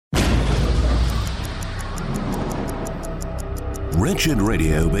Wretched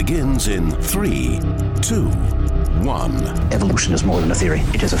Radio begins in 3, 2, 1. Evolution is more than a theory.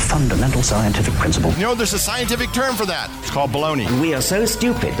 It is a fundamental scientific principle. You know, there's a scientific term for that. It's called baloney. And we are so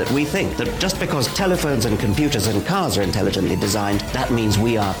stupid that we think that just because telephones and computers and cars are intelligently designed, that means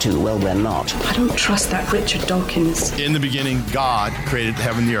we are too. Well, we're not. I don't trust that Richard Dawkins. In the beginning, God created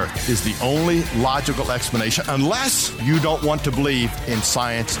heaven and the earth is the only logical explanation, unless you don't want to believe in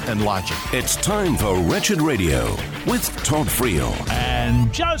science and logic. It's time for Wretched Radio with Todd Friel.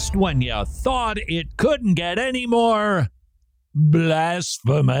 And just when you thought it couldn't get any more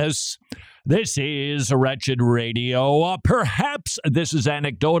blasphemous, this is Wretched Radio. Perhaps this is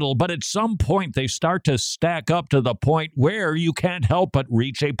anecdotal, but at some point they start to stack up to the point where you can't help but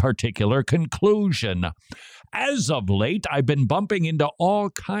reach a particular conclusion. As of late, I've been bumping into all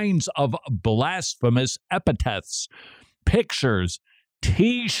kinds of blasphemous epithets, pictures,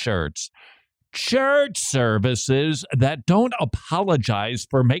 T-shirts, church services that don't apologize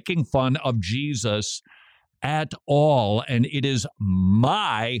for making fun of Jesus at all. And it is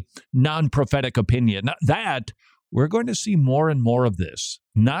my non-prophetic opinion that we're going to see more and more of this,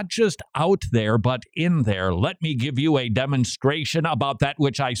 not just out there, but in there. Let me give you a demonstration about that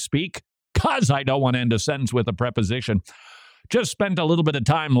which I speak, because I don't want to end a sentence with a preposition. Just spent a little bit of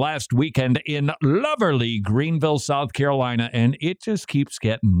time last weekend in lovely Greenville, South Carolina, and it just keeps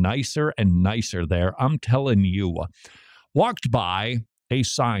getting nicer and nicer there. I'm telling you. Walked by a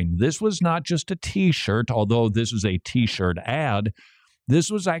sign. This was not just a T-shirt, although this is a T-shirt ad.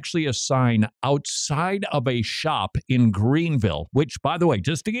 This was actually a sign outside of a shop in Greenville, which, by the way,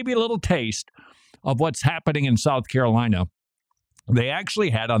 just to give you a little taste of what's happening in South Carolina, they actually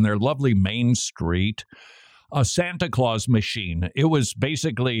had on their lovely main street a Santa Claus machine. It was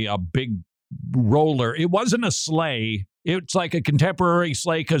basically a big roller. It wasn't a sleigh. It's like a contemporary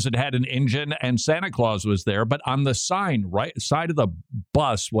sleigh because it had an engine and Santa Claus was there. But on the sign, right side of the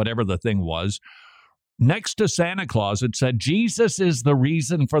bus, whatever the thing was, next to Santa Claus, it said, Jesus is the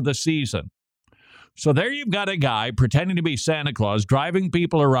reason for the season. So there you've got a guy pretending to be Santa Claus, driving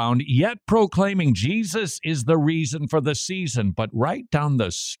people around, yet proclaiming Jesus is the reason for the season. But right down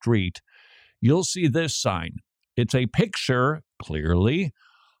the street, you'll see this sign. It's a picture, clearly,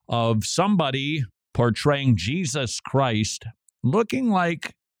 of somebody portraying Jesus Christ, looking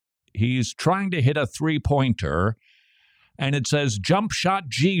like he's trying to hit a three-pointer, and it says, Jump Shot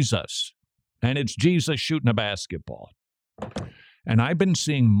Jesus, and it's Jesus shooting a basketball. And I've been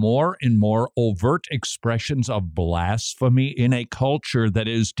seeing more and more overt expressions of blasphemy in a culture that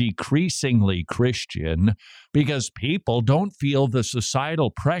is decreasingly Christian because people don't feel the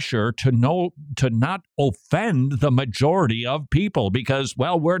societal pressure to not offend the majority of people because,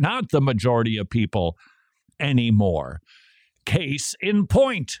 well, we're not the majority of people anymore. Case in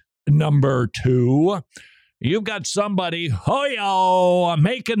point, number 2. You've got somebody,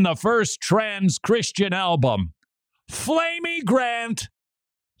 making the first trans Christian album. Flamey Grant.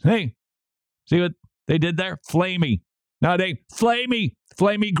 Hey, see what they did there? Flamey.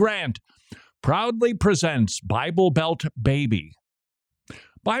 Flamey Grant proudly presents Bible Belt Baby.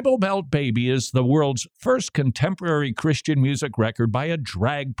 Bible Belt Baby is the world's first contemporary Christian music record by a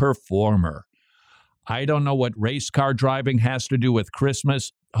drag performer. I don't know what race car driving has to do with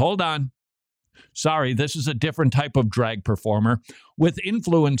Christmas. Hold on. Sorry, this is a different type of drag performer with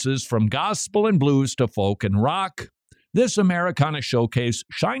influences from gospel and blues to folk and rock. This Americana showcase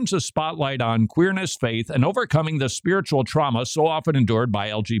shines a spotlight on queerness, faith, and overcoming the spiritual trauma so often endured by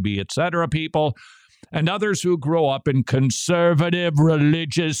LGBT, etc. people and others who grow up in conservative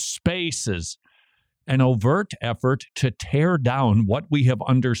religious spaces. An overt effort to tear down what we have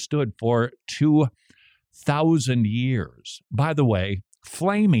understood for 2,000 years. By the way,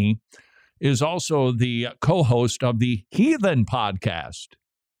 Flamey is also the co-host of the Heathen podcast.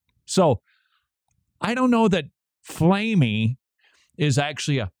 So I don't know that Flamey is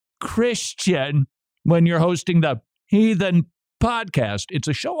actually a Christian when you're hosting the Heathen podcast. It's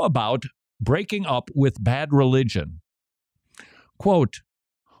a show about breaking up with bad religion. Quote,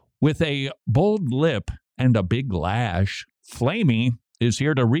 with a bold lip and a big lash, Flamey is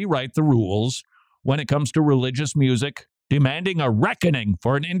here to rewrite the rules when it comes to religious music, demanding a reckoning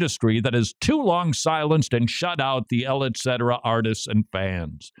for an industry that has too long silenced and shut out the etc. artists and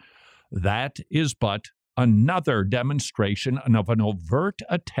fans. That is but another demonstration of an overt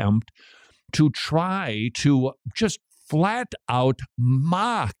attempt to try to just flat out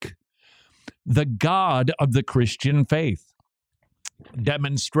mock the God of the Christian faith.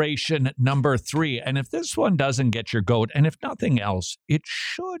 Demonstration number 3. And if this one doesn't get your goat, and if nothing else, it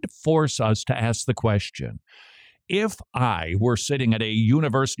should force us to ask the question, if I were sitting at a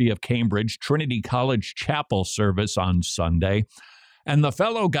University of Cambridge Trinity College chapel service on Sunday, and the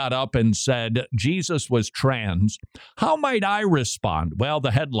fellow got up and said Jesus was trans, how might I respond? Well,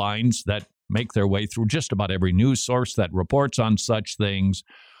 the headlines that make their way through just about every news source that reports on such things: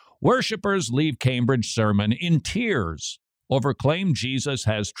 worshipers leave Cambridge sermon in tears over claim Jesus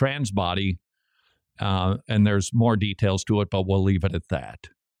has trans body. And there's more details to it, but we'll leave it at that.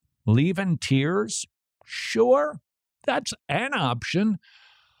 Leave in tears? Sure, that's an option.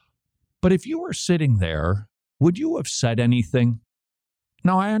 But if you were sitting there, would you have said anything?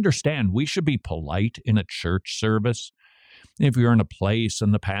 Now, I understand we should be polite in a church service. If you're in a place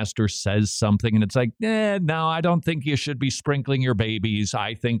and the pastor says something and it's like, no, I don't think you should be sprinkling your babies.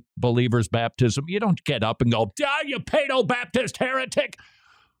 I think believers' baptism, you don't get up and go, you pedo-Baptist heretic.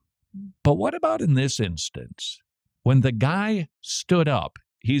 But what about in this instance? When the guy stood up,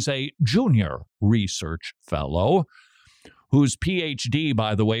 he's a junior research fellow whose PhD,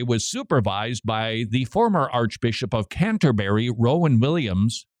 by the way, was supervised by the former Archbishop of Canterbury, Rowan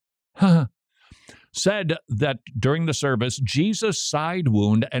Williams, said that during the service, Jesus' side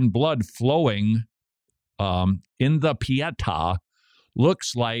wound and blood flowing in the pieta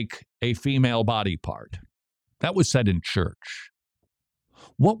looks like a female body part. That was said in church.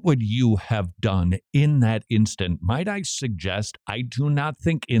 What would you have done in that instant? Might I suggest, I do not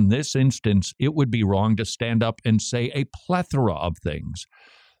think in this instance it would be wrong to stand up and say a plethora of things.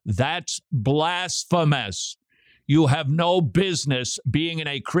 That's blasphemous. You have no business being in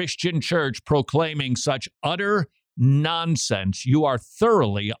a Christian church proclaiming such utter nonsense. You are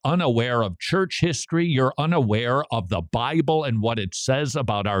thoroughly unaware of church history. You're unaware of the Bible and what it says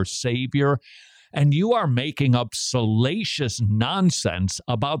about our Savior. And you are making up salacious nonsense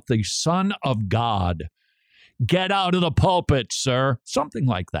about the Son of God. Get out of the pulpit, sir. Something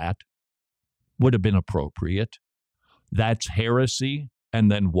like that would have been appropriate. That's heresy, and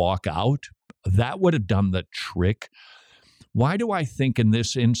then walk out. That would have done the trick. Why do I think in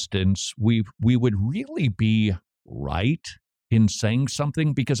this instance we would really be right in saying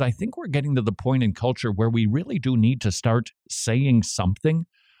something? Because I think we're getting to the point in culture where we really do need to start saying something.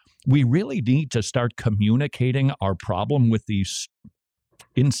 We really need to start communicating our problem with these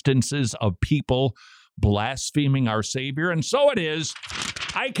instances of people blaspheming our Savior. And so it is.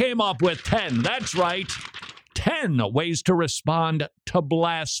 I came up with 10. That's right. 10 ways to respond to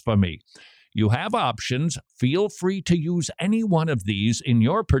blasphemy. You have options. Feel free to use any one of these in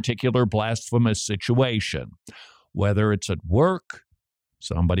your particular blasphemous situation. Whether it's at work,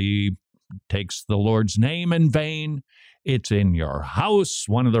 somebody takes the Lord's name in vain, it's in your house.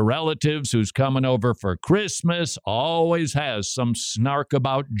 One of the relatives who's coming over for Christmas always has some snark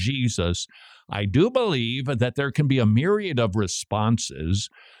about Jesus. I do believe that there can be a myriad of responses,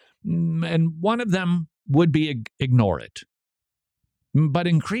 and one of them would be ignore it. But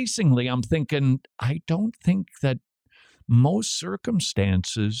increasingly, I'm thinking, I don't think that most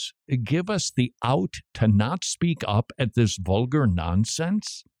circumstances give us the out to not speak up at this vulgar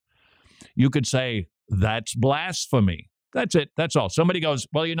nonsense. You could say, that's blasphemy. That's it. That's all. Somebody goes,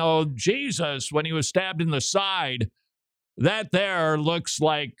 well, Jesus, when he was stabbed in the side, that there looks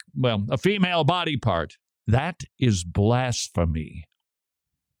like, a female body part. That is blasphemy.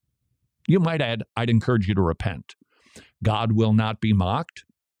 You might add, I'd encourage you to repent. God will not be mocked.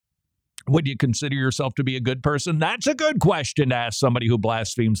 Would you consider yourself to be a good person? That's a good question to ask somebody who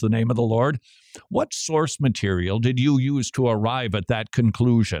blasphemes the name of the Lord. What source material did you use to arrive at that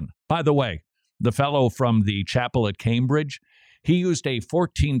conclusion? By the way, the fellow from the chapel at Cambridge, he used a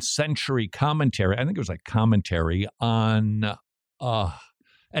 14th century commentary. I think it was a commentary on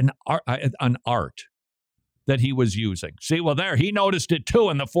an art that he was using. See, there, he noticed it too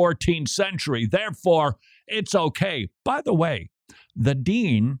in the 14th century. Therefore, it's okay. By the way, the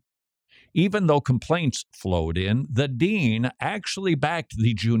dean, even though complaints flowed in, the dean actually backed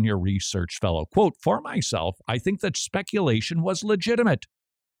the junior research fellow. Quote, for myself, I think that speculation was legitimate.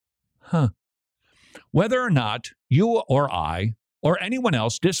 Whether or not you or I or anyone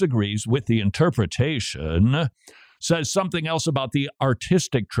else disagrees with the interpretation, says something else about the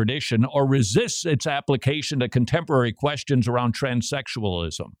artistic tradition, or resists its application to contemporary questions around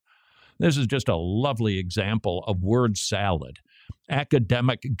transsexualism. This is just a lovely example of word salad,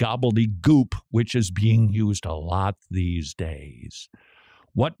 academic gobbledygook, which is being used a lot these days.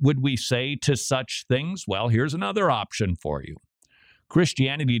 What would we say to such things? Well, here's another option for you.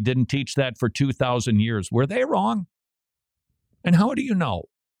 Christianity didn't teach that for 2,000 years. Were they wrong? And how do you know?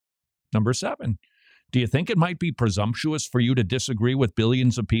 Number 7, do you think it might be presumptuous for you to disagree with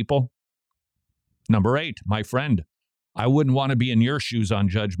billions of people? Number 8, my friend, I wouldn't want to be in your shoes on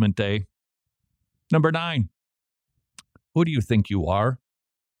Judgment Day. Number 9, Who do you think you are?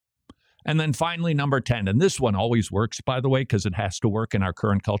 And then finally, number 10, and this one always works, by the way, because it has to work in our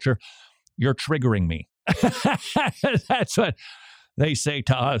current culture. You're triggering me. That's what they say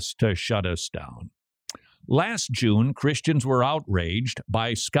to us to shut us down. Last June, Christians were outraged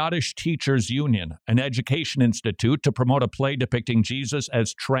by Scottish Teachers Union, an education institute to promote a play depicting Jesus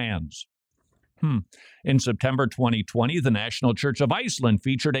as trans. In September 2020, the National Church of Iceland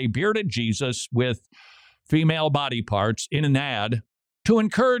featured a bearded Jesus with female body parts in an ad to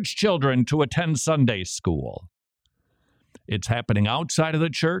encourage children to attend Sunday school. It's happening outside of the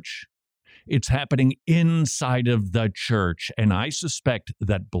church. It's happening inside of the church. And I suspect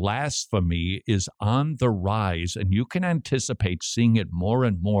that blasphemy is on the rise, and you can anticipate seeing it more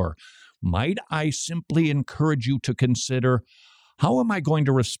and more. Might I simply encourage you to consider, how am I going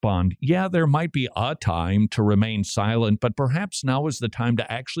to respond? Yeah, there might be a time to remain silent, but perhaps now is the time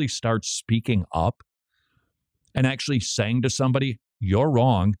to actually start speaking up and actually saying to somebody, you're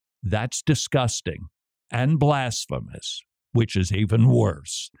wrong, that's disgusting and blasphemous, which is even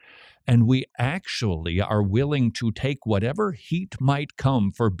worse. And we actually are willing to take whatever heat might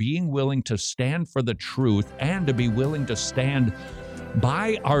come for being willing to stand for the truth and to be willing to stand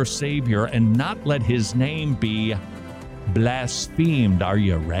by our Savior and not let his name be blasphemed. Are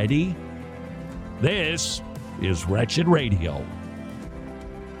you ready? This is Wretched Radio.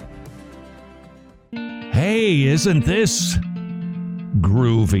 Hey, isn't this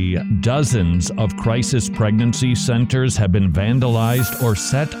groovy? Dozens of crisis pregnancy centers have been vandalized or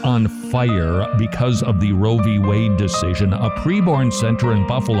set on fire because of the Roe v. Wade decision. A preborn center in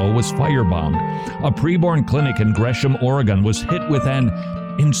Buffalo was firebombed. A preborn clinic in Gresham, Oregon was hit with an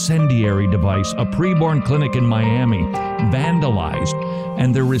incendiary device. A preborn clinic in Miami vandalized,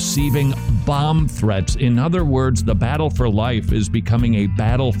 and they're receiving bomb threats. In other words, the battle for life is becoming a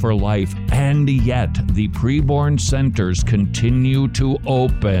battle for life, and yet the preborn centers continue to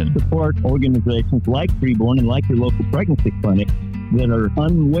open. Support organizations like Preborn and like your local pregnancy clinic that are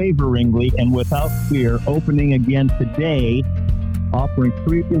unwaveringly and without fear opening again today, offering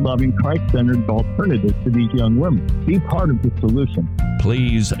free, loving, Christ-centered alternatives to these young women. Be part of the solution.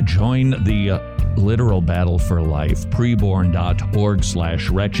 Please join the literal battle for life.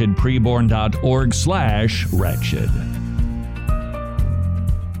 Preborn.org/wretched. Preborn.org/wretched.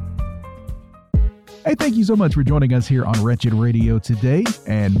 Hey, thank you so much for joining us here on Wretched Radio today.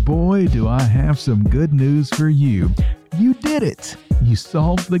 And boy, do I have some good news for you. You did it. You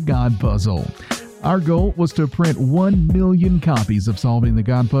solved the God puzzle. Our goal was to print 1 million copies of Solving the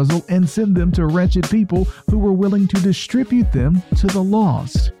God Puzzle and send them to wretched people who were willing to distribute them to the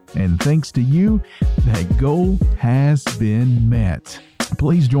lost. And thanks to you, that goal has been met.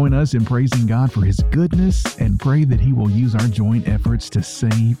 Please join us in praising God for his goodness and pray that he will use our joint efforts to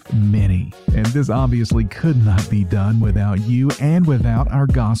save many. And this obviously could not be done without you and without our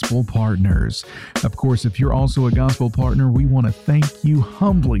gospel partners. Of course, if you're also a gospel partner, we want to thank you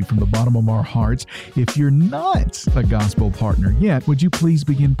humbly from the bottom of our hearts. If you're not a gospel partner yet, would you please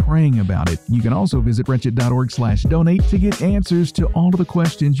begin praying about it? You can also visit wretched.org/donate to get answers to all of the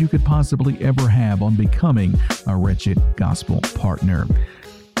questions you could possibly ever have on becoming a Wretched gospel partner.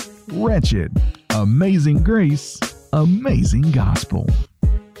 Wretched, amazing grace, amazing gospel.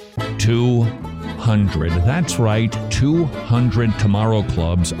 200. That's right. 200 Tomorrow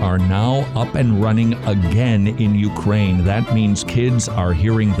Clubs are now up and running again in Ukraine. That means kids are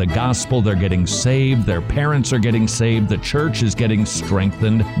hearing the gospel. They're getting saved. Their parents are getting saved. The church is getting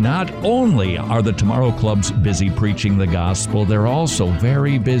strengthened. Not only are the Tomorrow Clubs busy preaching the gospel, they're also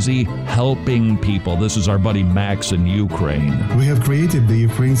very busy helping people. This is our buddy Max in Ukraine. We have created the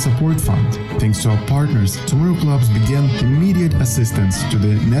Ukraine Support Fund. Thanks to our partners, Tomorrow Clubs began immediate assistance to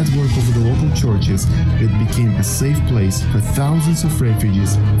the network of the local churches. It became a safe place for thousands of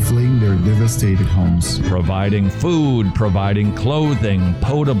refugees fleeing their devastated homes. Providing food, providing clothing,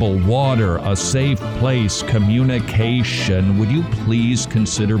 potable water, a safe place, communication. Would you please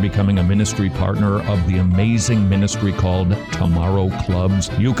consider becoming a ministry partner of the amazing ministry called Tomorrow Clubs?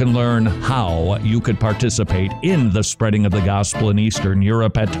 You can learn how you could participate in the spreading of the gospel in Eastern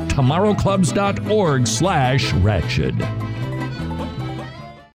Europe at tomorrowclubs.org/wretched.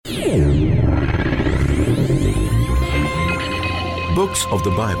 Books of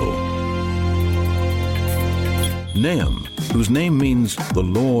the Bible. Nahum, whose name means the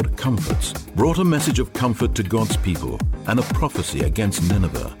Lord comforts, brought a message of comfort to God's people and a prophecy against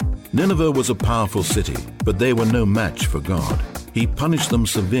Nineveh. Nineveh was a powerful city, but they were no match for God. He punished them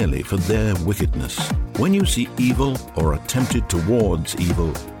severely for their wickedness. When you see evil or are tempted towards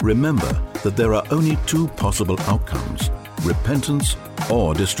evil, remember that there are only two possible outcomes: repentance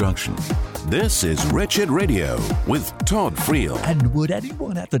or destruction. This is Wretched Radio with Todd Friel. And would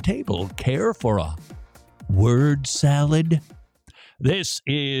anyone at the table care for a word salad? This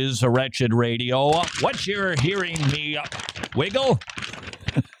is Wretched Radio. What you're hearing me wiggle?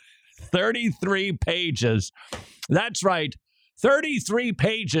 33 pages. That's right. 33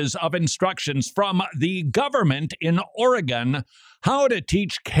 pages of instructions from the government in Oregon how to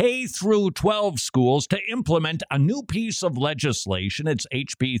teach K through 12 schools to implement a new piece of legislation. It's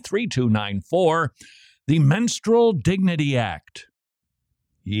HB 3294, the Menstrual Dignity Act.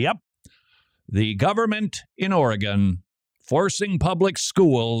 Yep. The government in Oregon forcing public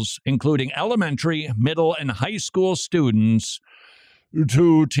schools, including elementary, middle, and high school students,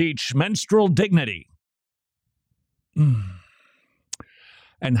 to teach menstrual dignity.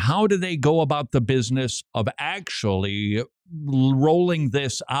 And how do they go about the business of actually rolling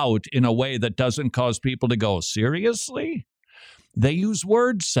this out in a way that doesn't cause people to go, seriously? They use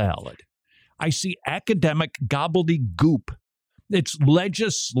word salad. I see academic gobbledygook. It's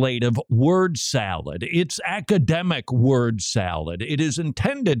legislative word salad. It's academic word salad. It is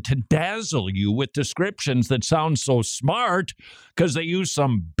intended to dazzle you with descriptions that sound so smart because they use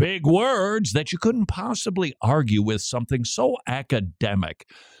some big words that you couldn't possibly argue with something so academic.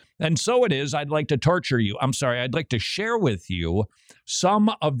 And so it is, I'd like to share with you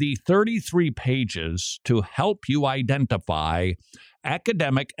some of the 33 pages to help you identify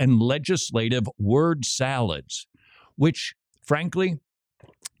academic and legislative word salads, which frankly,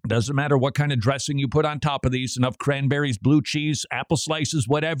 doesn't matter what kind of dressing you put on top of these, enough cranberries, blue cheese, apple slices,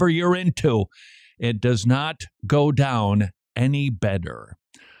 whatever you're into, it does not go down any better.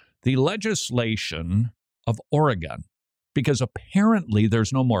 The legislation of Oregon, because apparently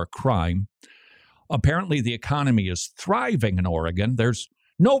there's no more crime. Apparently the economy is thriving in Oregon. There's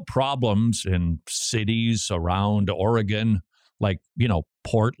no problems in cities around Oregon, like,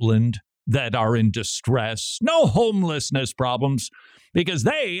 Portland, that are in distress, no homelessness problems, because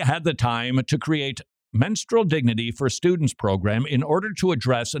they had the time to create Menstrual Dignity for Students program in order to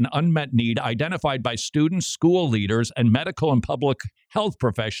address an unmet need identified by students, school leaders, and medical and public health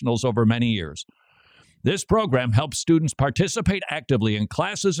professionals over many years. This program helps students participate actively in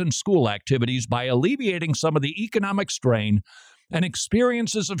classes and school activities by alleviating some of the economic strain and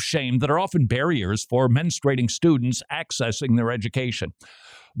experiences of shame that are often barriers for menstruating students accessing their education.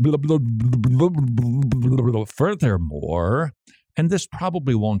 Furthermore, and this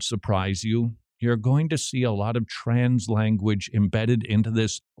probably won't surprise you, you're going to see a lot of trans language embedded into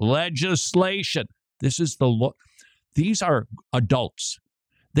this legislation. These are adults.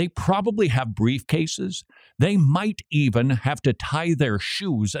 They probably have briefcases. They might even have to tie their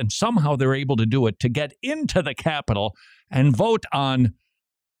shoes, and somehow they're able to do it to get into the Capitol and vote on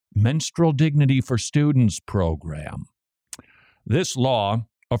Menstrual Dignity for Students program. This law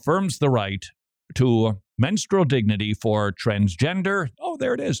affirms the right to menstrual dignity for transgender,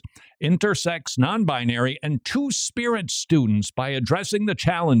 intersex, non-binary, and two-spirit students by addressing the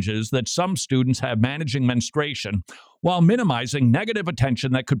challenges that some students have managing menstruation while minimizing negative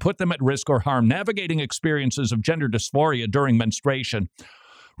attention that could put them at risk or harm navigating experiences of gender dysphoria during menstruation.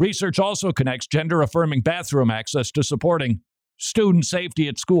 Research also connects gender-affirming bathroom access to supporting student safety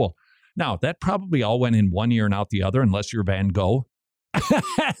at school. Now, that probably all went in one ear and out the other, unless you're Van Gogh.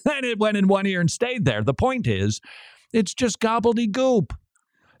 And it went in one ear and stayed there. The point is, it's just gobbledygook.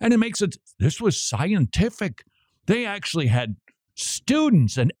 And it makes it, this was scientific. They actually had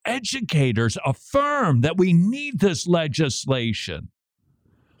students and educators affirm that we need this legislation.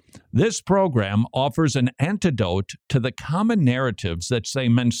 This program offers an antidote to the common narratives that say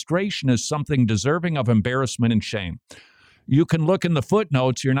menstruation is something deserving of embarrassment and shame. You can look in the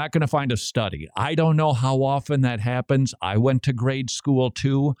footnotes. You're not going to find a study. I don't know how often that happens. I went to grade school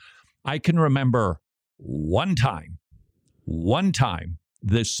too. I can remember one time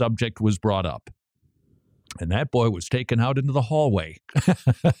this subject was brought up. And that boy was taken out into the hallway.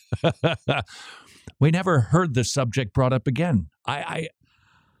 We never heard the subject brought up again.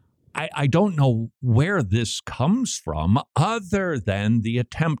 I don't know where this comes from other than the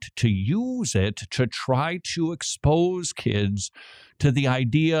attempt to use it to try to expose kids to the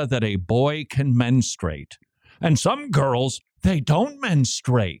idea that a boy can menstruate. And some girls, they don't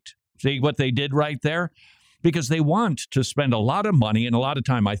menstruate. See what they did right there? Because they want to spend a lot of money and a lot of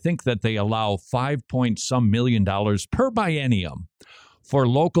time. I think that they allow $5 million per biennium for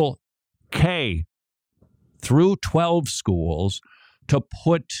local K through 12 schools to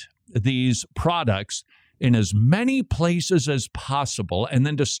put these products in as many places as possible and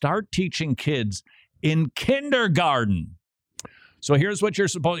then to start teaching kids in kindergarten. So here's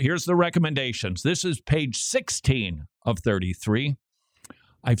the recommendations. This is page 16 of 33.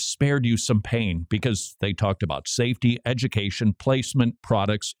 I've spared you some pain because they talked about safety, education, placement,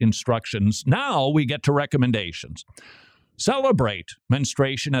 products, instructions. Now we get to recommendations. Celebrate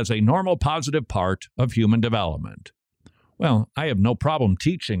menstruation as a normal, positive part of human development. Well, I have no problem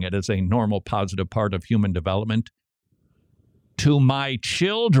teaching it as a normal, positive part of human development to my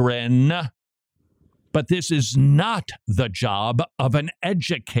children, but this is not the job of an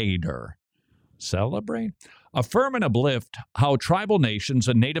educator. Celebrate. Affirm and uplift how tribal nations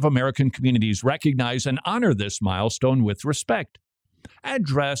and Native American communities recognize and honor this milestone with respect.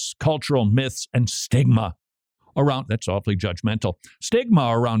 Address cultural myths and stigma around, that's awfully judgmental,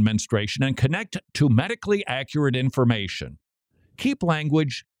 stigma around menstruation and connect to medically accurate information. Keep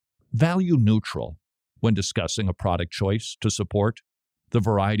language value neutral when discussing a product choice to support the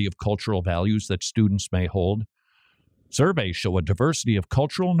variety of cultural values that students may hold. Surveys show a diversity of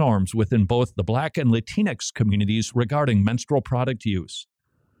cultural norms within both the Black and Latinx communities regarding menstrual product use.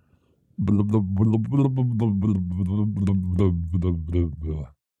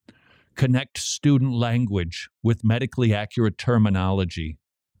 Connect student language with medically accurate terminology.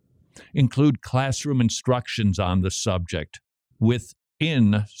 Include classroom instructions on the subject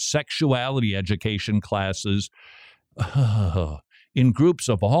within sexuality education classes in groups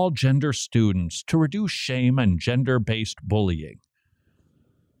of all gender students to reduce shame and gender-based bullying.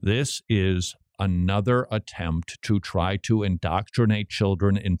 This is another attempt to try to indoctrinate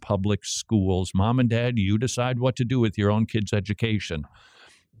children in public schools. Mom and Dad, you decide what to do with your own kids' education.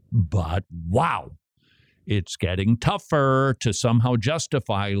 But wow, it's getting tougher to somehow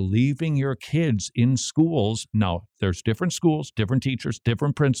justify leaving your kids in schools. Now, there's different schools, different teachers,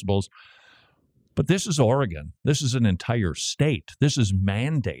 different principals. But this is Oregon. This is an entire state. This is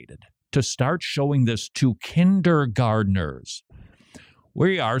mandated to start showing this to kindergartners.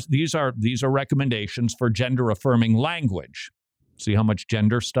 These are recommendations for gender-affirming language. See how much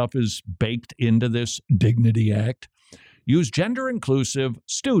gender stuff is baked into this Dignity Act? Use gender-inclusive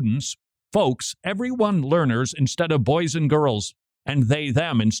students, folks, everyone, learners instead of boys and girls, and they,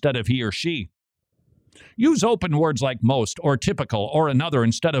 them instead of he or she. Use open words like most or typical or another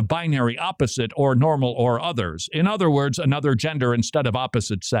instead of binary, opposite, or normal, or others. In other words, another gender instead of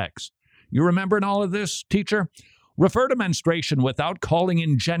opposite sex. You remembering all of this, teacher? Refer to menstruation without calling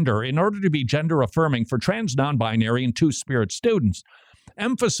in gender in order to be gender-affirming for trans, non-binary, and two-spirit students.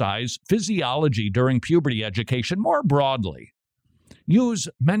 Emphasize physiology during puberty education more broadly. Use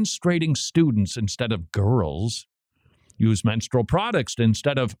menstruating students instead of girls. Use menstrual products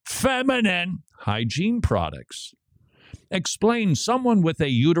instead of feminine hygiene products. Explain someone with a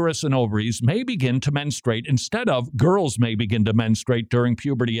uterus and ovaries may begin to menstruate instead of girls may begin to menstruate during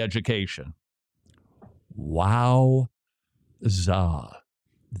puberty education. Wowza.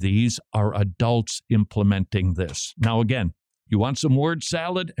 These are adults implementing this. Now again, you want some word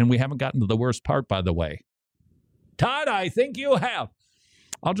salad? And we haven't gotten to the worst part, by the way. Todd, I think you have.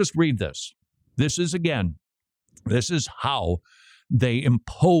 I'll just read this. This is how they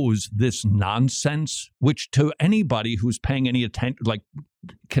impose this nonsense, which to anybody who's paying any attention,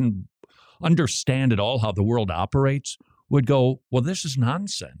 can understand at all how the world operates, would go, well, this is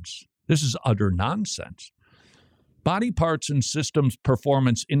nonsense. This is utter nonsense. Body parts and systems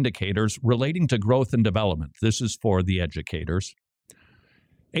performance indicators relating to growth and development. This is for the educators.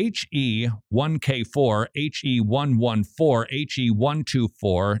 HE1K4, HE114,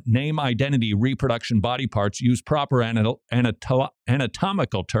 HE124, name, identity, reproduction, body parts, use proper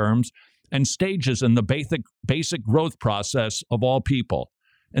anatomical terms and stages in the basic growth process of all people.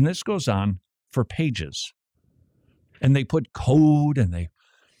 And this goes on for pages. And they put code and they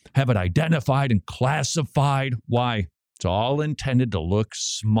have it identified and classified. Why? It's all intended to look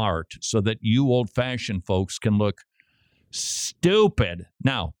smart so that you old-fashioned folks can look stupid.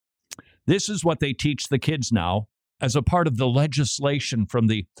 Now, this is what they teach the kids now as a part of the legislation from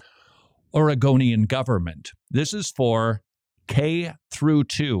the Oregonian government. This is for K through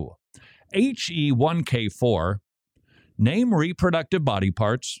 2. HE1K4, name reproductive body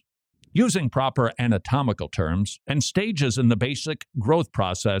parts, using proper anatomical terms, and stages in the basic growth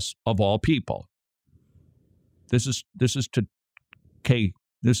process of all people. This is to K.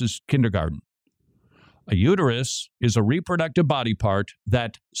 This is kindergarten. A uterus is a reproductive body part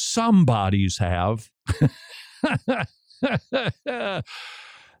that some bodies have.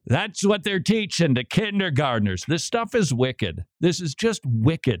 That's what they're teaching to kindergartners. This stuff is wicked. This is just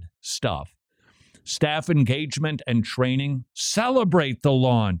wicked stuff. Staff engagement and training. Celebrate the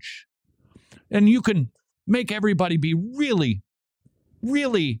launch. And you can make everybody be really,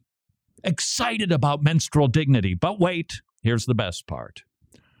 really excited about menstrual dignity. But wait, here's the best part.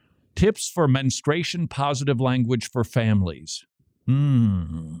 Tips for menstruation positive language for families.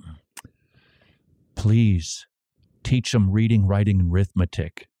 Please teach them reading, writing, and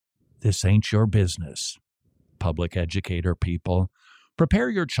arithmetic. This ain't your business. Public educator people. Prepare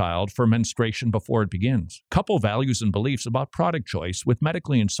your child for menstruation before it begins. Couple values and beliefs about product choice with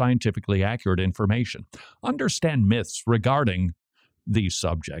medically and scientifically accurate information. Understand myths regarding these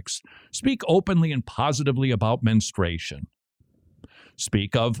subjects. Speak openly and positively about menstruation.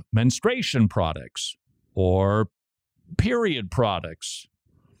 Speak of menstruation products or period products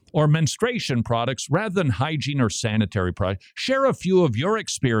or menstruation products rather than hygiene or sanitary products. Share a few of your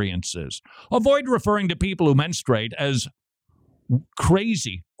experiences. Avoid referring to people who menstruate as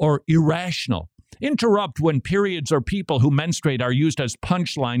crazy or irrational. Interrupt when periods or people who menstruate are used as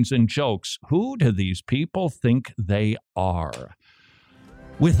punchlines and jokes. Who do these people think they are?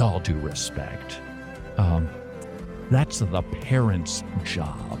 With all due respect, that's the parents'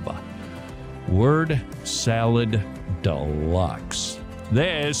 job. Word salad deluxe.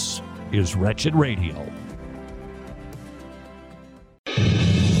 This is Wretched Radio.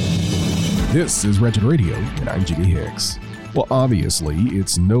 This is Wretched Radio, and I'm Jimmy Hicks. Well, obviously,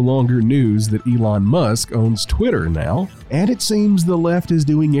 it's no longer news that Elon Musk owns Twitter now, and it seems the left is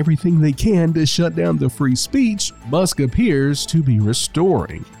doing everything they can to shut down the free speech Musk appears to be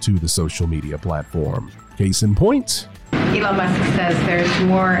restoring to the social media platform. Case in point, Elon Musk says there's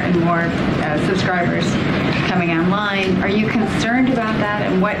more and more subscribers coming online. Are you concerned about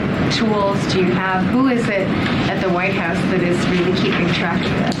that? And what tools do you have? Who is it at the White House that is really keeping track of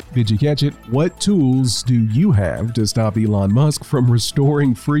that? Did you catch it? What tools do you have to stop Elon Musk from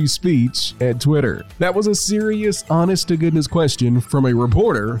restoring free speech at Twitter? That was a serious, honest-to-goodness question from a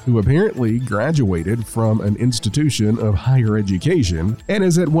reporter who apparently graduated from an institution of higher education and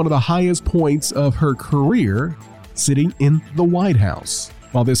is at one of the highest points of her career, sitting in the White House.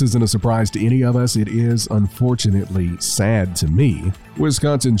 While this isn't a surprise to any of us, it is unfortunately sad to me.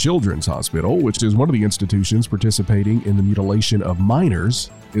 Wisconsin Children's Hospital, which is one of the institutions participating in the mutilation of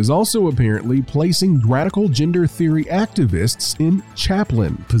minors, is also apparently placing radical gender theory activists in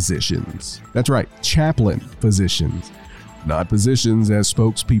chaplain positions. That's right, chaplain positions. Not positions as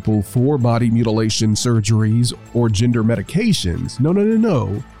spokespeople for body mutilation surgeries or gender medications.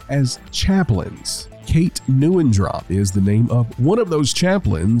 No, as chaplains. Kate Neuendrop is the name of one of those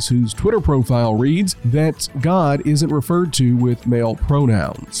chaplains whose Twitter profile reads that God isn't referred to with male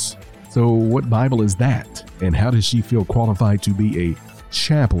pronouns. So what Bible is that? And how does she feel qualified to be a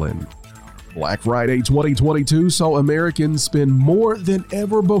chaplain? Black Friday 2022 saw Americans spend more than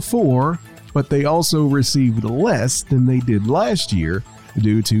ever before, but they also received less than they did last year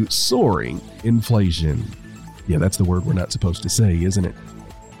due to soaring inflation. Yeah, that's the word we're not supposed to say, isn't it?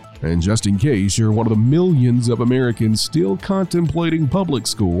 And just in case you're one of the millions of Americans still contemplating public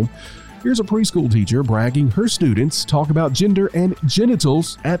school, here's a preschool teacher bragging her students talk about gender and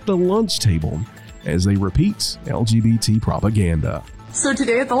genitals at the lunch table as they repeat LGBT propaganda. So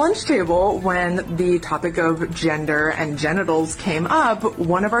today at the lunch table, when the topic of gender and genitals came up,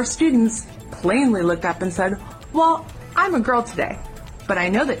 one of our students plainly looked up and said, "Well, I'm a girl today, but I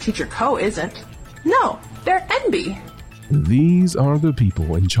know that Teacher Co isn't." No, they're NB. These are the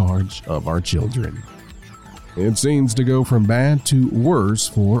people in charge of our children. It seems to go from bad to worse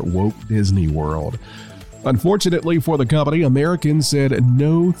for woke Disney World. Unfortunately for the company, Americans said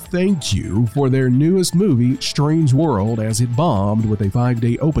no thank you for their newest movie, Strange World, as it bombed with a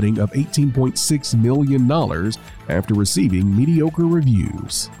 5-day opening of $18.6 million after receiving mediocre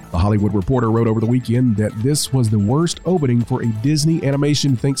reviews. The Hollywood Reporter wrote over the weekend that this was the worst opening for a Disney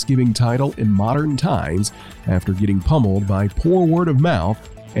animation Thanksgiving title in modern times after getting pummeled by poor word of mouth,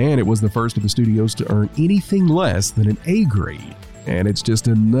 and it was the first of the studios to earn anything less than an A grade. And it's just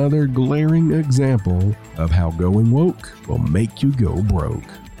another glaring example of how going woke will make you go broke.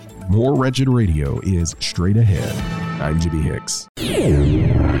 More Wretched Radio is straight ahead. I'm Jimmy Hicks.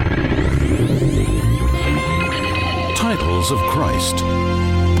 Titles of Christ.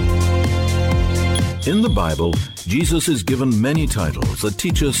 In the Bible, Jesus is given many titles that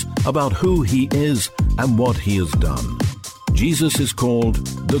teach us about who he is and what he has done. Jesus is called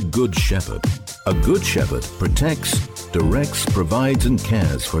the Good Shepherd. A good shepherd protects, directs, provides, and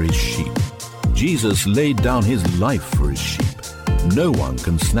cares for his sheep. Jesus laid down his life for his sheep. No one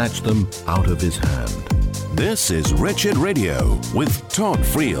can snatch them out of his hand. This is Wretched Radio with Todd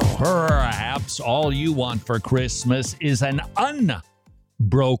Friel. Perhaps all you want for Christmas is an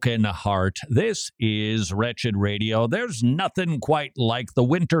unbroken heart. This is Wretched Radio. There's nothing quite like the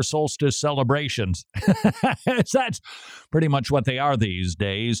winter solstice celebrations. That's pretty much what they are these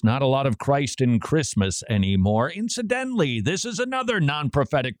days. Not a lot of Christ in Christmas anymore. Incidentally, this is another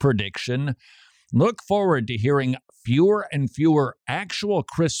non-prophetic prediction. Look forward to hearing fewer and fewer actual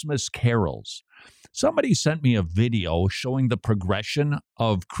Christmas carols. Somebody sent me a video showing the progression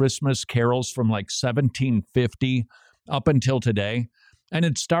of Christmas carols from like 1750 up until today. And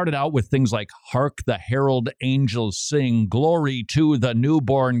it started out with things like Hark the Herald Angels Sing, Glory to the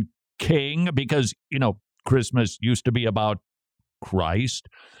Newborn King, because, Christmas used to be about Christ.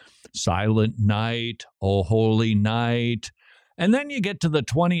 Silent Night, Oh Holy Night. And then you get to the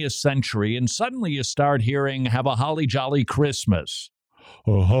 20th century and suddenly you start hearing Have a Holly Jolly Christmas.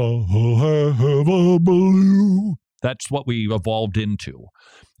 That's what we evolved into.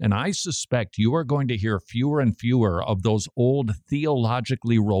 And I suspect you are going to hear fewer and fewer of those old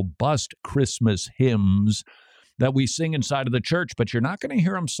theologically robust Christmas hymns that we sing inside of the church, but you're not going to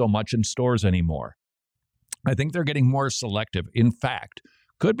hear them so much in stores anymore. I think they're getting more selective. In fact,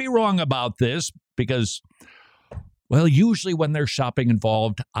 could be wrong about this because, well, usually when there's shopping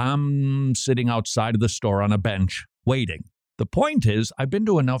involved, I'm sitting outside of the store on a bench waiting. The point is, I've been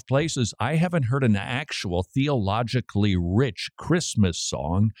to enough places, I haven't heard an actual theologically rich Christmas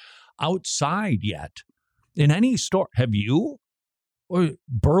song outside yet in any store. Have you?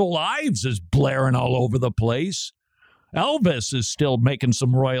 Burl Ives is blaring all over the place. Elvis is still making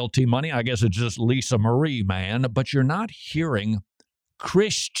some royalty money. I guess it's just Lisa Marie, man. But you're not hearing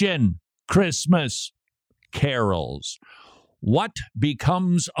Christian Christmas carols. What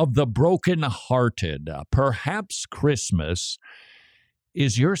becomes of the brokenhearted? Perhaps Christmas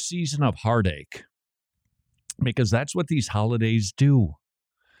is your season of heartache, because that's what these holidays do.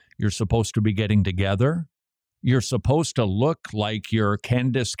 You're supposed to be getting together. You're supposed to look like you're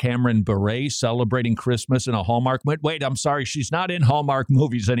Candace Cameron Bure celebrating Christmas in a Hallmark movie. Wait, I'm sorry, she's not in Hallmark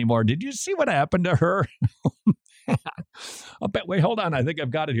movies anymore. Did you see what happened to her? Wait, hold on. I think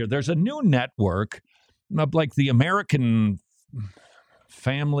I've got it here. There's a new network, like the American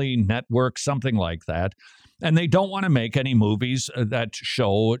Family Network, something like that. And they don't want to make any movies that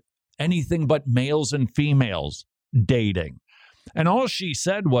show anything but males and females dating. And all she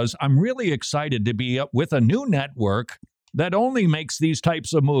said was, I'm really excited to be with a new network that only makes these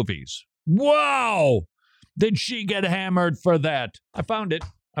types of movies. Wow! Did she get hammered for that? I found it.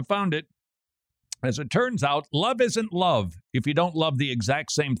 As it turns out, love isn't love if you don't love the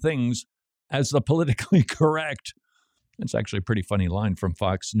exact same things as the politically correct. It's actually a pretty funny line from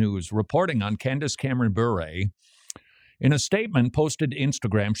Fox News. Reporting on Candace Cameron Bure, in a statement posted to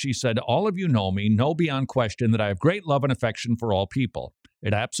Instagram, she said, all of you know me, know beyond question that I have great love and affection for all people.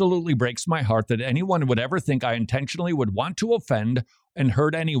 It absolutely breaks my heart that anyone would ever think I intentionally would want to offend and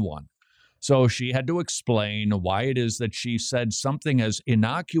hurt anyone. So she had to explain why it is that she said something as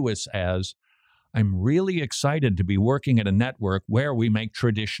innocuous as, I'm really excited to be working at a network where we make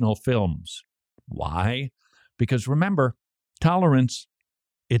traditional films. Why? Because remember, tolerance,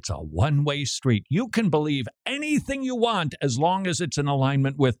 it's a one-way street. You can believe anything you want as long as it's in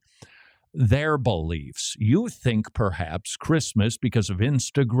alignment with their beliefs. You think perhaps Christmas, because of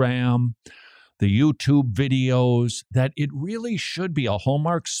Instagram, the YouTube videos, that it really should be a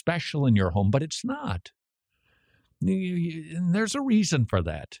Hallmark special in your home, but it's not. And there's a reason for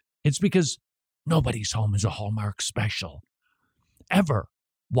that. It's because nobody's home is a Hallmark special. Ever.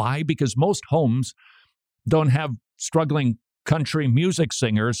 Why? Because most homes don't have struggling country music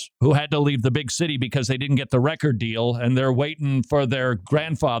singers who had to leave the big city because they didn't get the record deal and they're waiting for their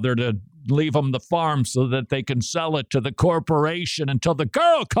grandfather to leave them the farm so that they can sell it to the corporation until the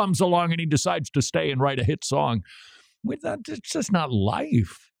girl comes along and he decides to stay and write a hit song. It's just not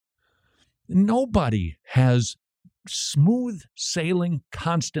life. Nobody has smooth sailing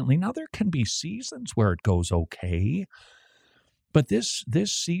constantly. Now, there can be seasons where it goes okay. But this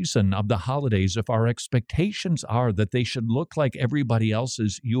season of the holidays, if our expectations are that they should look like everybody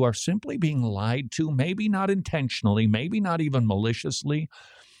else's, you are simply being lied to, maybe not intentionally, maybe not even maliciously.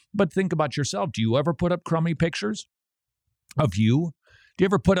 But think about yourself. Do you ever put up crummy pictures of you? Do you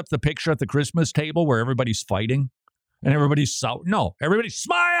ever put up the picture at the Christmas table where everybody's fighting and everybody's so? No, everybody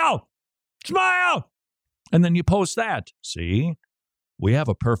smile, smile. And then you post that. See, we have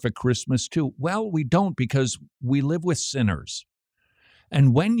a perfect Christmas too. Well, we don't, because we live with sinners.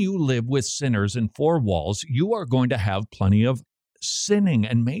 And when you live with sinners in four walls, you are going to have plenty of sinning.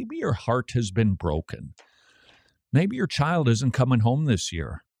 And maybe your heart has been broken. Maybe your child isn't coming home this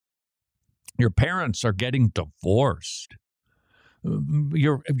year. Your parents are getting divorced.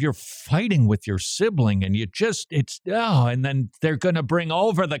 You're fighting with your sibling, and and then they're going to bring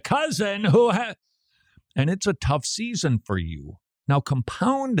over the cousin and it's a tough season for you. Now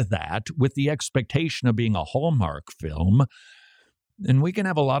compound that with the expectation of being a Hallmark film, and we can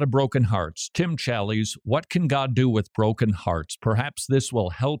have a lot of broken hearts. Tim Challies, What Can God Do with Broken Hearts? Perhaps this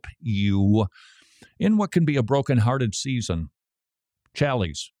will help you In what can be a broken-hearted season,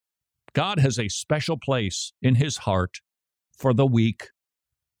 Challies, God has a special place in his heart for the weak,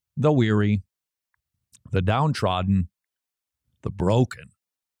 the weary, the downtrodden, the broken.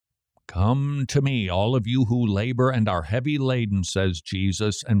 Come to me, all of you who labor and are heavy laden, says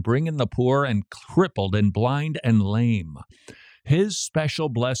Jesus, and bring in the poor and crippled and blind and lame. His special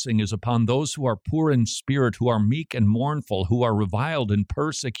blessing is upon those who are poor in spirit, who are meek and mournful, who are reviled and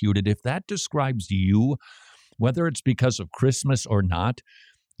persecuted. If that describes you, whether it's because of Christmas or not,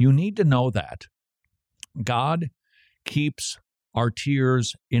 you need to know that God keeps our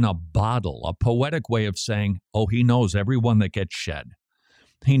tears in a bottle, a poetic way of saying, oh, he knows every one that gets shed.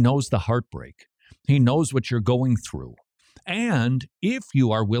 He knows the heartbreak. He knows what you're going through. And if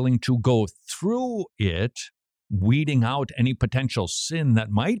you are willing to go through it, weeding out any potential sin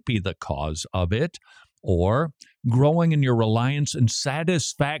that might be the cause of it, or growing in your reliance and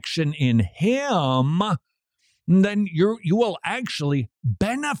satisfaction in him, then you will actually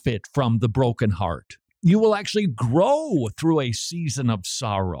benefit from the broken heart. You will actually grow through a season of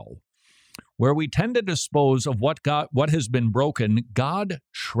sorrow. Where we tend to dispose of what has been broken, God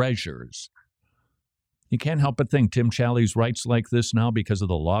treasures. You can't help but think Tim Challies writes like this now because of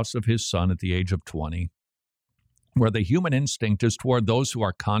the loss of his son at the age of 20, where the human instinct is toward those who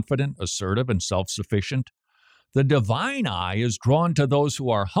are confident, assertive, and self-sufficient. The divine eye is drawn to those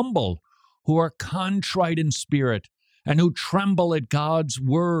who are humble, who are contrite in spirit, and who tremble at God's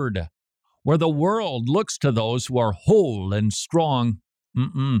word. Where the world looks to those who are whole and strong,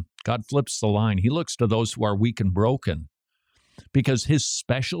 God flips the line. He looks to those who are weak and broken, because his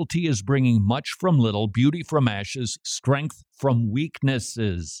specialty is bringing much from little, beauty from ashes, strength from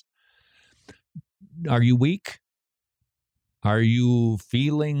weaknesses. Are you weak? Are you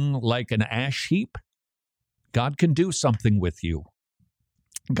feeling like an ash heap? God can do something with you.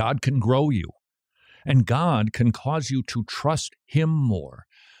 God can grow you. And God can cause you to trust him more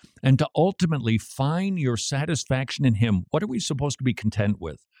and to ultimately find your satisfaction in him. What are we supposed to be content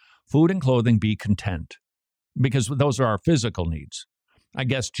with? Food and clothing, be content, because those are our physical needs. I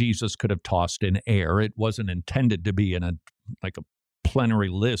guess Jesus could have tossed in air. It wasn't intended to be in a plenary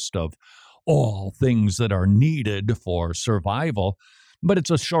list of all things that are needed for survival, but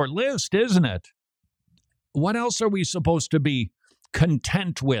it's a short list, isn't it? What else are we supposed to be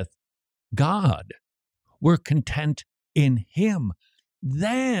content with? God. We're content in him.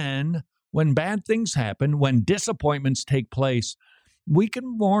 Then, when bad things happen, when disappointments take place, we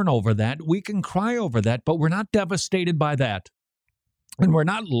can mourn over that, we can cry over that, but we're not devastated by that. And we're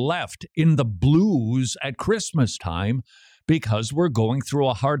not left in the blues at Christmas time because we're going through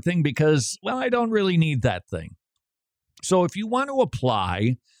a hard thing because, well, I don't really need that thing. So if you want to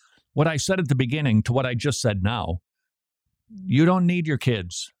apply what I said at the beginning to what I just said now, you don't need your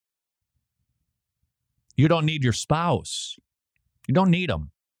kids. You don't need your spouse. You don't need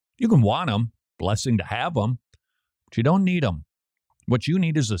them. You can want them, blessing to have them, but you don't need them. What you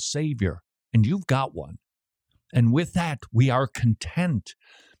need is a Savior, and you've got one. And with that, we are content.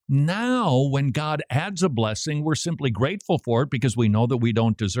 Now, when God adds a blessing, we're simply grateful for it because we know that we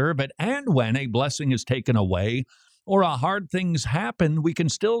don't deserve it. And when a blessing is taken away or hard things happen, we can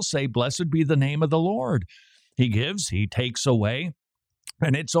still say, blessed be the name of the Lord. He gives, he takes away,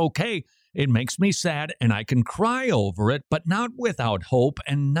 and it's okay. It makes me sad, and I can cry over it, but not without hope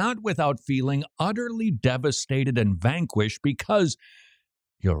and not without feeling utterly devastated and vanquished because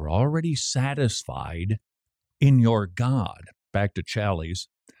you're already satisfied in your God. Back to Challies.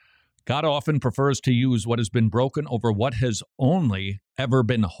 God often prefers to use what has been broken over what has only ever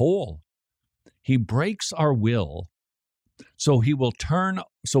been whole. He breaks our will, so we will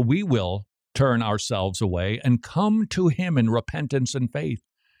turn ourselves away and come to him in repentance and faith.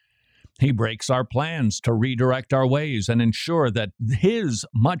 He breaks our plans to redirect our ways and ensure that his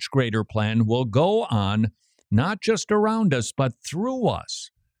much greater plan will go on, not just around us, but through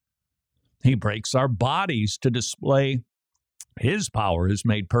us. He breaks our bodies to display his power is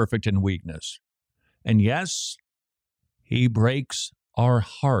made perfect in weakness. And yes, he breaks our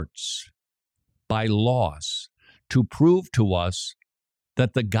hearts by loss to prove to us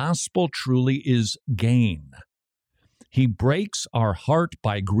that the gospel truly is gain. He breaks our heart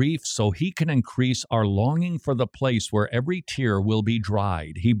by grief so he can increase our longing for the place where every tear will be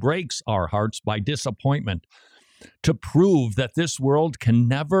dried. He breaks our hearts by disappointment to prove that this world can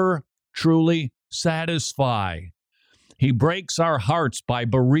never truly satisfy. He breaks our hearts by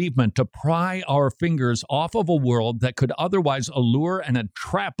bereavement to pry our fingers off of a world that could otherwise allure and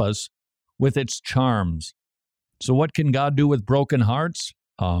entrap us with its charms. So what can God do with broken hearts?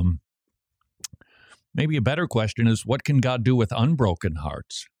 Maybe a better question is, what can God do with unbroken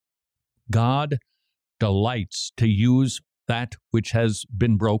hearts? God delights to use that which has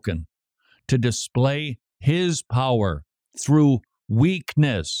been broken, to display his power through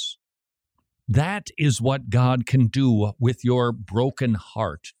weakness. That is what God can do with your broken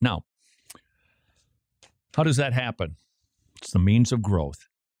heart. Now, how does that happen? It's the means of growth.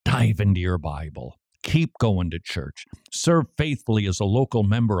 Dive into your Bible. Keep going to church. Serve faithfully as a local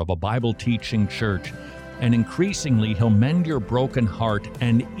member of a Bible-teaching church. And increasingly, he'll mend your broken heart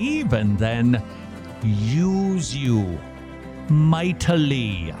and even then use you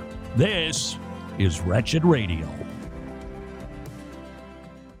mightily. This is Wretched Radio.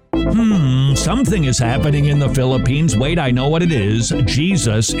 Something is happening in the Philippines. Wait, I know what it is.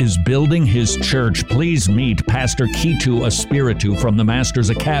 Jesus is building his church. Please meet Pastor Kitu Espiritu from the Masters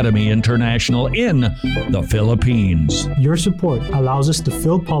Academy International in the Philippines. Your support allows us to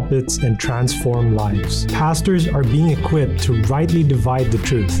fill pulpits and transform lives. Pastors are being equipped to rightly divide the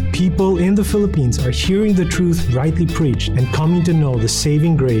truth. People in the Philippines are hearing the truth rightly preached and coming to know the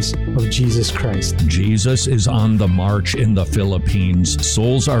saving grace of Jesus Christ. Jesus is on the march in the Philippines.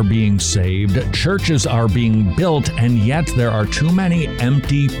 Souls are being saved, churches are being built, and yet there are too many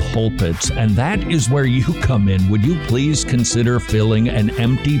empty pulpits. And that is where you come in. Would you please consider filling an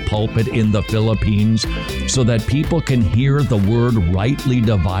empty pulpit in the Philippines so that people can hear the word rightly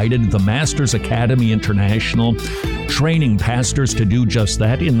divided? The Masters Academy International, training pastors to do just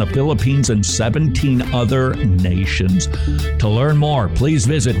that in the Philippines and 17 other nations. To learn more, please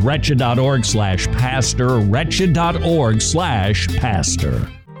visit wretched.org/pastor, wretched.org/pastor.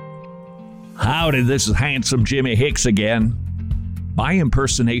 Howdy, this is Handsome Jimmy Hicks again. My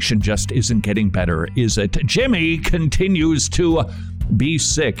impersonation just isn't getting better, is it? Jimmy continues to be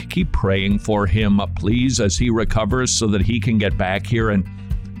sick. Keep praying for him, please, as he recovers so that he can get back here and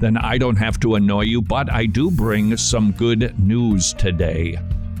then I don't have to annoy you. But I do bring some good news today.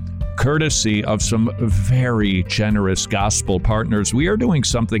 Courtesy of some very generous gospel partners, we are doing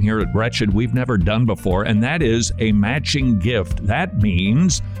something here at Wretched we've never done before, and that is a matching gift. That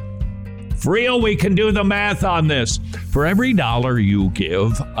means... Real, we can do the math on this. For every dollar you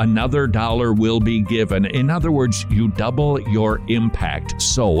give, another dollar will be given. In other words, you double your impact.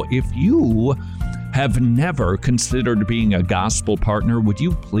 So if you have never considered being a gospel partner, would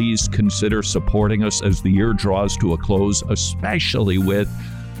you please consider supporting us as the year draws to a close, especially with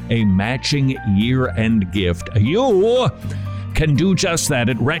a matching year-end gift? You can do just that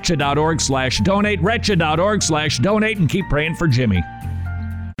at wretched.org/donate, wretched.org/donate, and keep praying for Jimmy.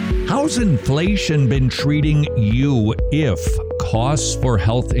 How's inflation been treating you if costs for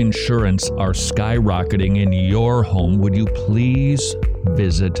health insurance are skyrocketing in your home? Would you please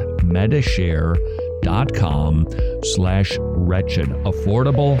visit medishare.com/wretched.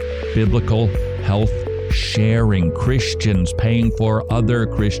 Affordable biblical health sharing. Christians paying for other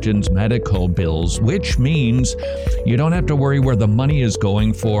Christians' medical bills, which means you don't have to worry where the money is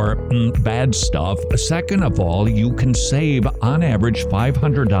going for bad stuff. Second of all, you can save on average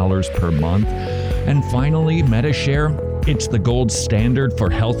 $500 per month. And finally, Medishare, it's the gold standard for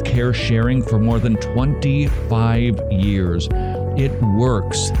healthcare sharing for more than 25 years. It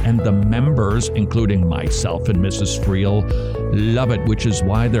works, and the members, including myself and Mrs. Friel, love it, which is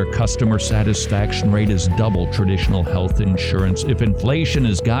why their customer satisfaction rate is double traditional health insurance. If inflation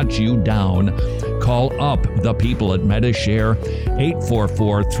has got you down, call up the people at Medishare,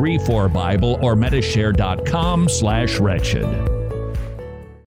 844-34-BIBLE, or medishare.com/wretched.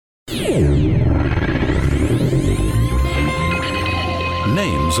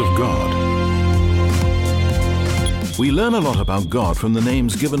 Names of God. We learn a lot about God from the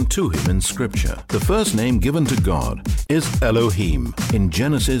names given to him in Scripture. The first name given to God is Elohim in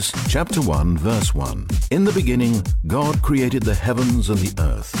Genesis chapter 1, verse 1. In the beginning, God created the heavens and the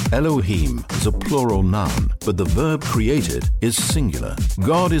earth. Elohim is a plural noun, but the verb created is singular.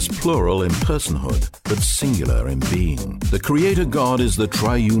 God is plural in personhood, but singular in being. The Creator God is the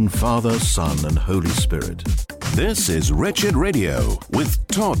triune Father, Son, and Holy Spirit. This is Wretched Radio with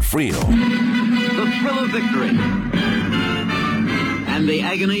Todd Friel. The thrill of victory and the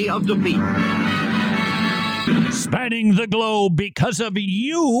agony of defeat. Spanning the globe because of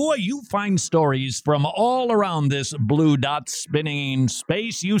you. You find stories from all around this blue dot spinning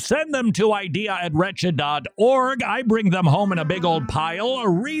space. You send them to idea@wretched.org. I bring them home in a big old pile,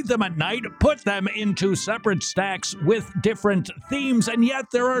 read them at night, put them into separate stacks with different themes, and yet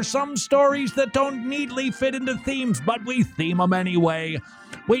there are some stories that don't neatly fit into themes, but we theme them anyway.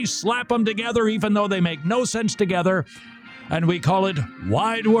 We slap them together even though they make no sense together, and we call it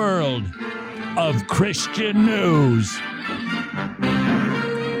Wide World of Christian News.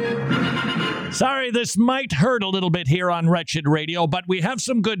 Sorry, this might hurt a little bit here on Wretched Radio, but we have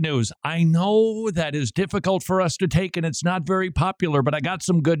some good news. I know that is difficult for us to take, and it's not very popular, but I got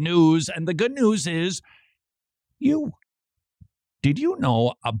some good news, and the good news is you. Did you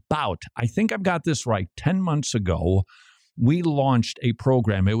know about, I think I've got this right, 10 months ago, we launched a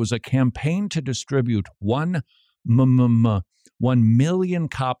program. It was a campaign to distribute 1 million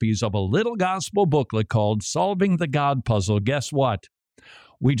copies of a little gospel booklet called Solving the God Puzzle. Guess what?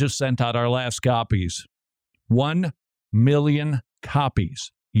 We just sent out our last copies. 1 million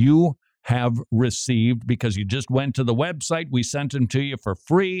copies you have received because you just went to the website. We sent them to you for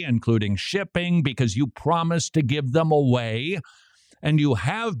free, including shipping, because you promised to give them away. And you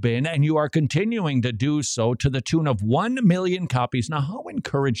have been, and you are continuing to do so to the tune of 1 million copies. Now, how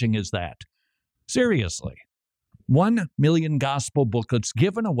encouraging is that? Seriously. 1 million gospel booklets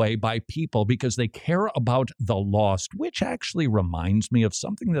given away by people because they care about the lost, which actually reminds me of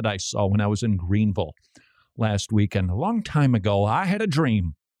something that I saw when I was in Greenville last weekend. A long time ago, I had a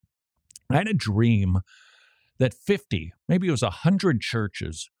dream. that 50, maybe it was 100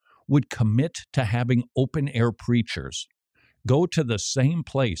 churches would commit to having open-air preachers go to the same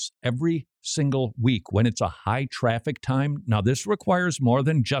place every single week when it's a high traffic time. Now, this requires more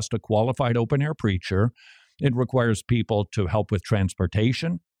than just a qualified open-air preacher. It requires people to help with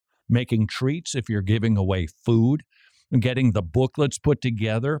transportation, making treats if you're giving away food, getting the booklets put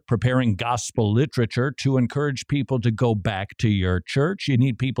together, preparing gospel literature to encourage people to go back to your church. You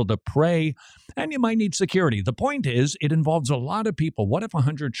need people to pray, and you might need security. The point is, it involves a lot of people. What if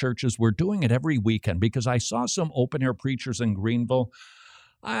 100 churches were doing it every weekend? Because I saw some open-air preachers in Greenville.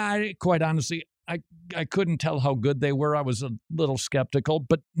 Quite honestly, I couldn't tell how good they were. I was a little skeptical.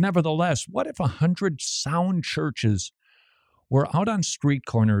 But nevertheless, what if 100 sound churches were out on street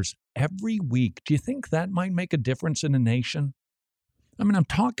corners every week? Do you think that might make a difference in a nation? I mean, I'm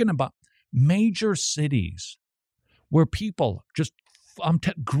talking about major cities where people just,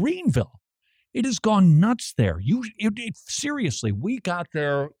 Greenville, it has gone nuts there. Seriously, we got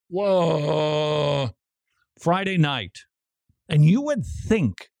there, Friday night, and you would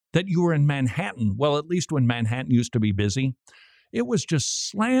think that you were in Manhattan. Well, at least when Manhattan used to be busy, it was just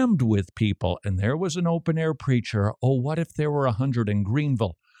slammed with people, and there was an open-air preacher. Oh, what if there were 100 in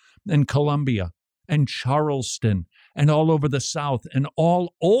Greenville and Columbia and Charleston and all over the South and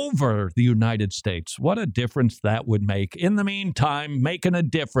all over the United States? What a difference that would make. In the meantime, making a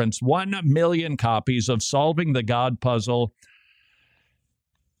difference. 1 million copies of Solving the God Puzzle.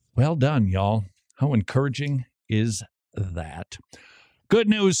 Well done, y'all. How encouraging is that? Good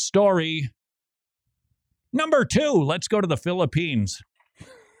news story. Number 2, let's go to the Philippines.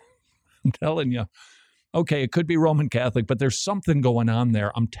 I'm telling you. Okay, it could be Roman Catholic, but there's something going on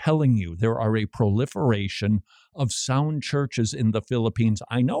there. I'm telling you, there are a proliferation of sound churches in the Philippines.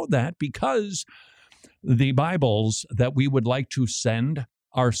 I know that because the Bibles that we would like to send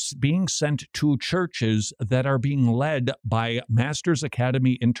are being sent to churches that are being led by Masters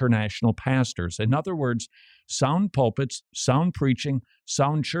Academy International pastors. In other words, sound pulpits, sound preaching,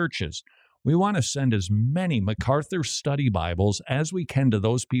 sound churches. We want to send as many MacArthur Study Bibles as we can to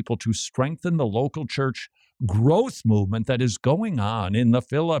those people to strengthen the local church growth movement that is going on in the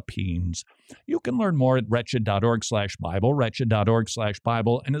Philippines. You can learn more at wretched.org/Bible,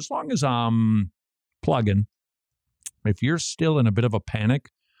 wretched.org/Bible. And as long as I'm plugging, if you're still in a bit of a panic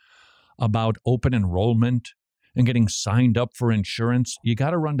about open enrollment and getting signed up for insurance, you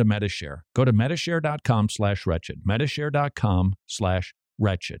got to run to Medishare. Go to medishare.com/wretched,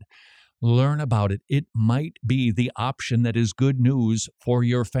 medishare.com/wretched. Learn about it. It might be the option that is good news for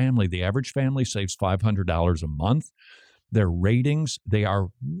your family. The average family saves $500 a month. Their ratings, they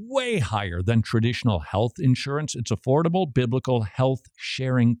are way higher than traditional health insurance. It's affordable, biblical health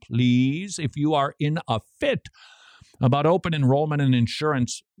sharing. Please, if you are in a fit about open enrollment and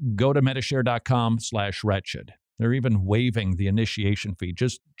insurance, go to medishare.com/wretched. They're even waiving the initiation fee.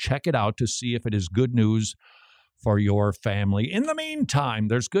 Just check it out to see if it is good news for your family. In the meantime,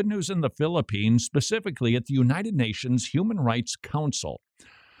 there's good news in the Philippines, specifically at the United Nations Human Rights Council.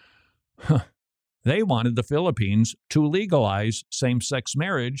 They wanted the Philippines to legalize same-sex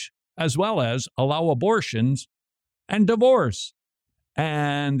marriage as well as allow abortions and divorce.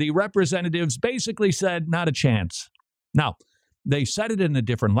 And the representatives basically said, not a chance. Now, they said it in a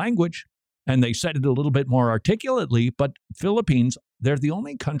different language, and they said it a little bit more articulately, but Philippines, they're the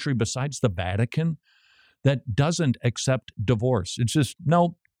only country besides the Vatican that doesn't accept divorce. It's just,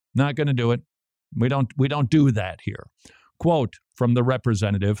 no, not going to do it. We don't do that here. Quote from the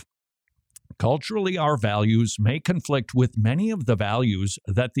representative, culturally, our values may conflict with many of the values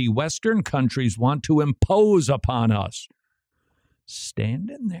that the Western countries want to impose upon us.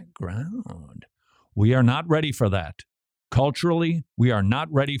 standing their ground. We are not ready for that. Culturally, we are not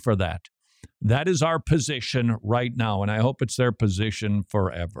ready for that. That is our position right now, and I hope it's their position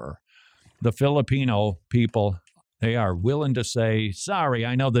forever. The Filipino people, they are willing to say, sorry,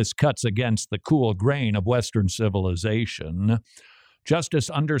 I know this cuts against the cool grain of Western civilization. Justice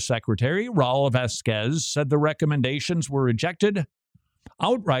Undersecretary Raul Vasquez said the recommendations were rejected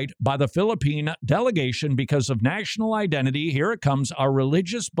outright by the Philippine delegation because of national identity. Here it comes, our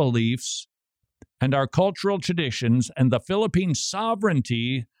religious beliefs and our cultural traditions and the Philippine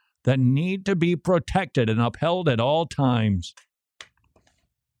sovereignty that need to be protected and upheld at all times.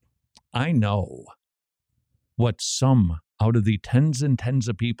 I know what some out of the tens and tens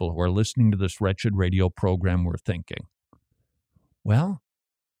of people who are listening to this wretched radio program were thinking. Well,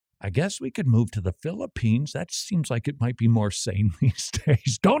 I guess we could move to the Philippines. That seems like it might be more sane these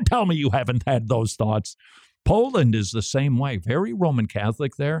days. Don't tell me you haven't had those thoughts. Poland is the same way. Very Roman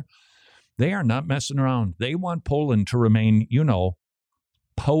Catholic there. They are not messing around. They want Poland to remain,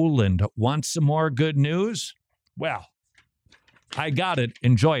 Poland. Want some more good news? Well, I got it.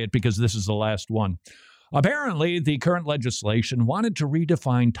 Enjoy it because this is the last one. Apparently, the current legislation wanted to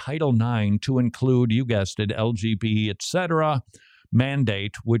redefine Title IX to include, you guessed it, LGBT, etc.,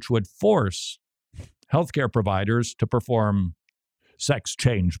 mandate, which would force healthcare providers to perform sex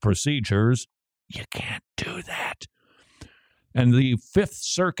change procedures. You can't do that. And the Fifth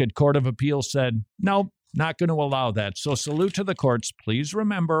Circuit Court of Appeal said, no, not going to allow that. So salute to the courts. Please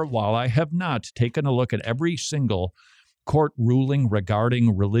remember, while I have not taken a look at every single court ruling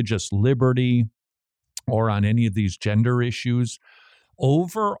regarding religious liberty or on any of these gender issues,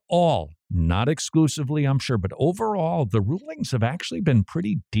 overall, not exclusively, I'm sure, but overall, the rulings have actually been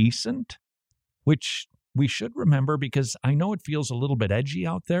pretty decent, which we should remember because I know it feels a little bit edgy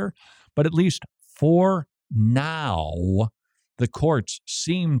out there, but at least for now, the courts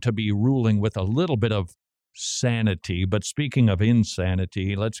seem to be ruling with a little bit of sanity. But speaking of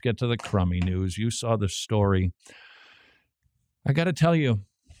insanity, let's get to the crummy news. You saw the story. I got to tell you,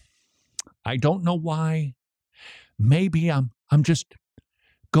 I don't know why. Maybe I'm just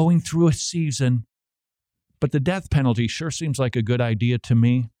going through a season, but the death penalty sure seems like a good idea to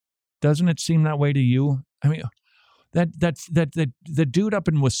me. Doesn't it seem that way to you? I mean, the dude up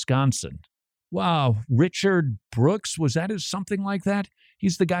in Wisconsin. Wow, Richard Brooks, was that something like that?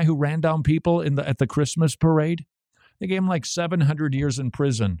 He's the guy who ran down people at the Christmas parade. They gave him like 700 years in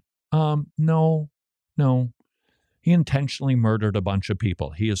prison. No. He intentionally murdered a bunch of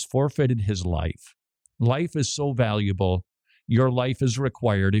people. He has forfeited his life. Life is so valuable. Your life is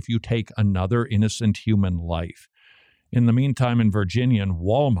required if you take another innocent human life. In the meantime, in Virginia, in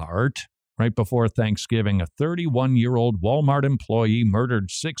Walmart, right before Thanksgiving, a 31-year-old Walmart employee murdered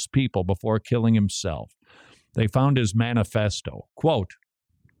 6 people before killing himself. They found his manifesto. Quote,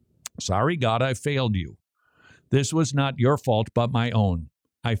 "Sorry, God, I failed you. This was not your fault, but my own.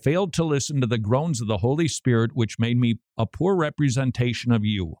 I failed to listen to the groans of the Holy Spirit, which made me a poor representation of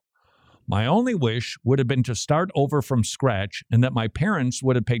you. My only wish would have been to start over from scratch and that my parents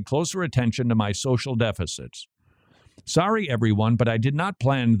would have paid closer attention to my social deficits. Sorry, everyone, but I did not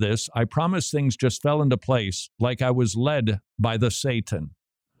plan this. I promise things just fell into place like I was led by the Satan."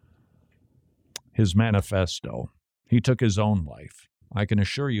 His manifesto. He took his own life. I can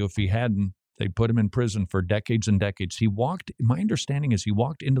assure you if he hadn't, they'd put him in prison for decades and decades. My understanding is he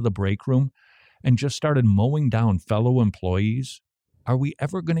walked into the break room and just started mowing down fellow employees. Are we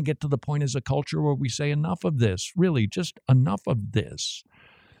ever going to get to the point as a culture where we say enough of this? Really, just enough of this.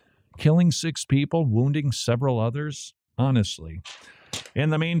 Killing 6 people, wounding several others? Honestly. In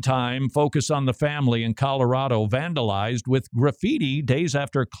the meantime, Focus on the Family in Colorado vandalized with graffiti days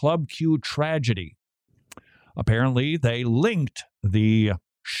after Club Q tragedy. Apparently, they linked the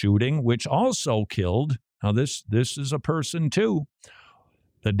shooting, which also killed. Now, this is a person, too.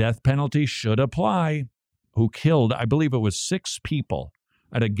 The death penalty should apply. Who killed, I believe it was 6 people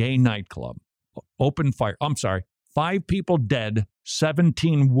at a gay nightclub. Open fire. I'm sorry. 5 people dead,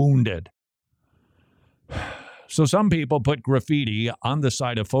 17 wounded. So some people put graffiti on the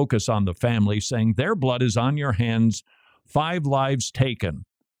side of Focus on the Family saying their blood is on your hands, 5 lives taken,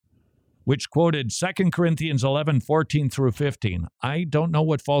 which quoted 2 Corinthians 11:14 through 15. I don't know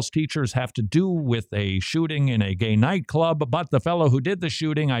what false teachers have to do with a shooting in a gay nightclub, but the fellow who did the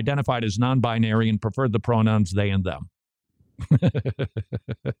shooting identified as non-binary and preferred the pronouns they and them.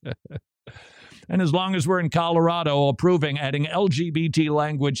 And as long as we're in Colorado approving adding LGBT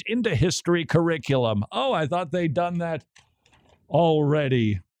language into history curriculum. Oh, I thought they'd done that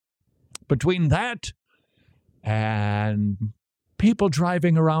already. Between that and people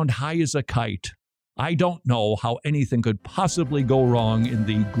driving around high as a kite. I don't know how anything could possibly go wrong in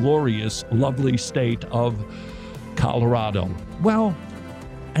the glorious, lovely state of Colorado. Well,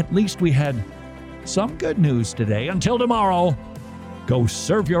 at least we had some good news today. Until tomorrow, go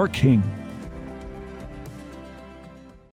serve your king.